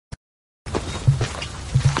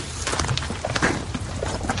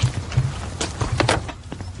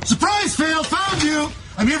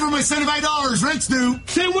I'm here for my $75. Rent's due.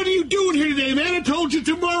 Sam, what are you doing here today, man? I told you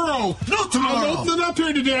tomorrow. No, tomorrow. I'm opening up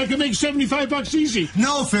here today. I can make $75 easy.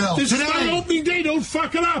 No, Phil. This today. is my opening day. Don't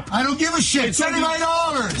fuck it up. I don't give a shit.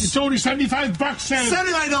 $75. It's only $75, Sam.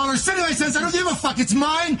 $75, 75 cents. I don't give a fuck. It's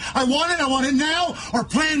mine. I want it now. Or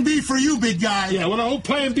plan B for you, big guy. Yeah, well, the whole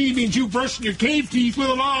plan B means you brushing your cave teeth with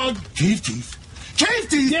a log. Cave teeth? Cave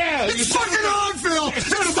teeth? Yeah. It's fucking on, Phil.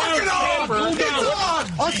 It's fucking on. It's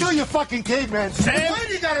on. I'll tell you, fucking caveman. Sam? Why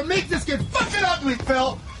do you gotta make this get fucking ugly,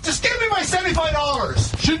 Phil? Just give me my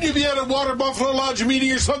 $75. Shouldn't you be at a Water Buffalo Lodge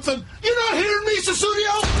meeting or something? You're not hearing me,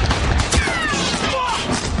 Sussudio?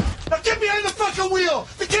 Now get behind the fucking wheel.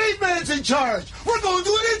 The caveman's in charge. We're going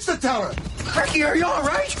to an Insta-teller. Ricky, are you all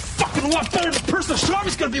right? Fucking a lot better than the person that shot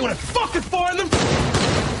me's gonna be when I fucking find them.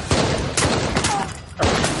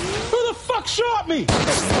 Who the fuck shot me?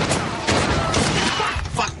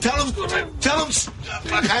 Fuck, tell him,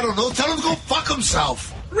 I don't know, tell him to go fuck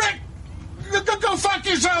himself. Rick, go fuck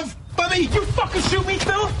yourself, buddy. You fucking shoot me,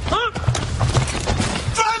 Phil? Huh?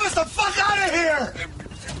 Drive us the fuck out of here.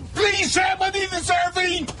 Please, Sam, I need the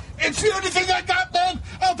sardine. It's the only thing I got, man.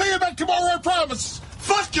 I'll pay you back tomorrow, I promise.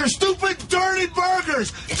 Fuck your stupid, dirty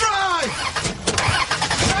burgers. Drive.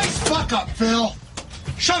 Nice fuck up, Phil.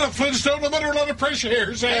 Shut up, Flintstone. I'm under a lot of pressure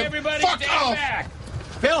here, Sam. Hey, everybody fuck stand off. back.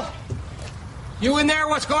 Phil, you in there?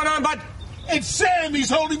 What's going on, bud? It's Sam. He's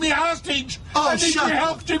holding me hostage. Oh, I need your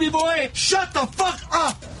help, Jimmy boy. Shut the fuck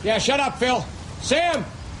up. Yeah, shut up, Phil. Sam,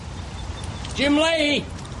 Jim Leahy.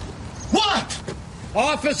 What?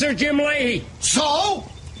 Officer Jim Leahy. So?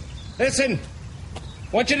 Listen,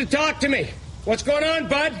 I want you to talk to me. What's going on,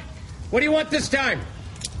 bud? What do you want this time?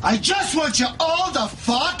 I just want you all to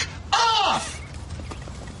fuck off.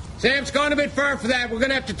 Sam's gone a bit far for that. We're going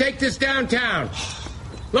to have to take this downtown.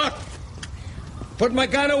 Look, put my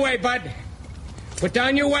gun away, bud. Put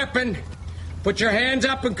down your weapon. Put your hands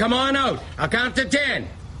up and come on out. I'll count to 10.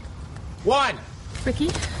 1.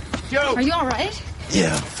 Ricky? Joe. Are you all right?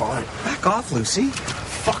 Yeah, I'm fine. Back off, Lucy.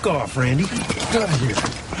 Fuck off, Randy. Get out of here.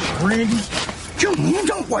 Randy? You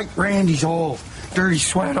don't wipe Randy's all dirty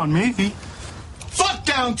sweat on me. Fuck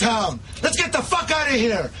downtown. Let's get the fuck out of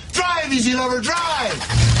here. Drive, easy lover,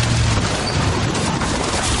 drive.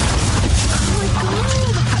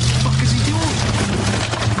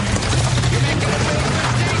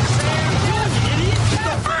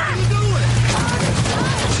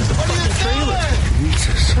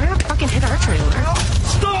 Hit our trailer.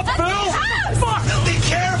 Stop, Phil! Fuck! Be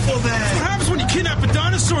careful, man. What happens when you kidnap a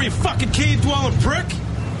dinosaur, you fucking cave-dwelling prick?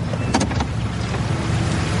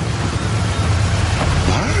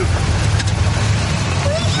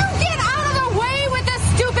 Will you get out of the way with this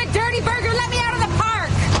stupid dirty burger? Let me out of the park.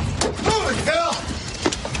 Move it, Phil.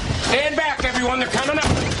 Stand back, everyone. They're coming up.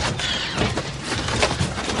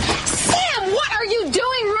 Sam, what are you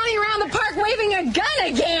doing running around the park waving a gun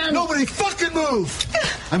again? Nobody fucking move.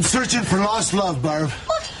 I'm searching for lost love, Barb.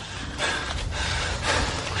 What?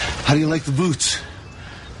 How do you like the boots?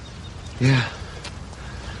 Yeah.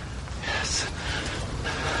 Yes.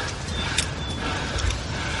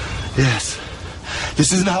 Yes.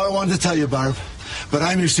 This isn't how I wanted to tell you, Barb, but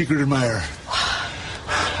I'm your secret admirer.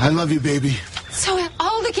 I love you, baby. So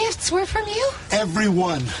all the gifts were from you? Every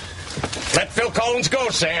one. Let Phil Collins go,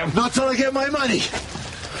 Sam. Not till I get my money.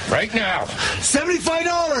 Right now.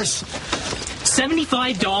 $75.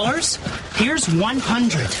 $75? Here's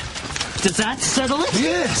 100. Does that settle it?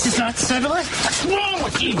 Yes. Does that settle it? What's wrong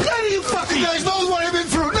with you? None of you fucking guys knows what I've been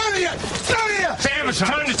through. None of you. None of you. Sam, it's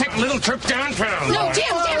time to take a little trip downtown. No,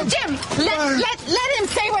 Jim. Let him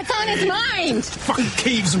say what's on his mind. Fucking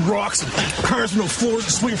caves and rocks and cars with no floors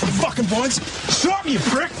and swinging from fucking vines. Stop me, you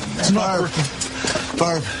prick! It's not working.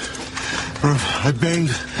 Barb, I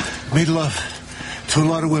banged, made love to a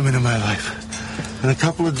lot of women in my life. And a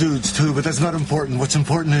couple of dudes, too, but that's not important. What's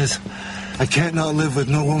important is I can't not live with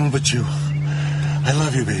no woman but you. I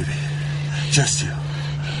love you, baby. Just you.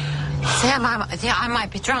 Sam, I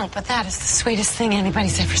might be drunk, but that is the sweetest thing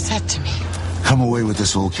anybody's ever said to me. Come away with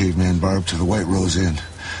this old caveman, Barb, to the White Rose Inn.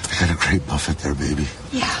 I got a great buffet there, baby.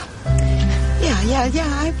 Yeah.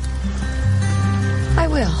 I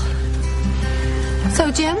will.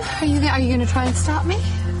 So, Jim, are you going to try and stop me?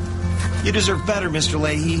 You deserve better, Mr.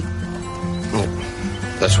 Leahy. Oh,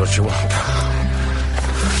 that's what you want.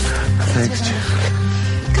 Thanks, Jim.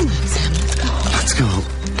 Come on, Sam. Let's go.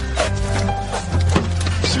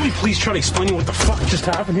 Somebody please try to explain to me what the fuck just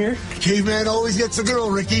happened here? Caveman always gets a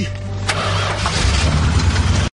girl, Ricky.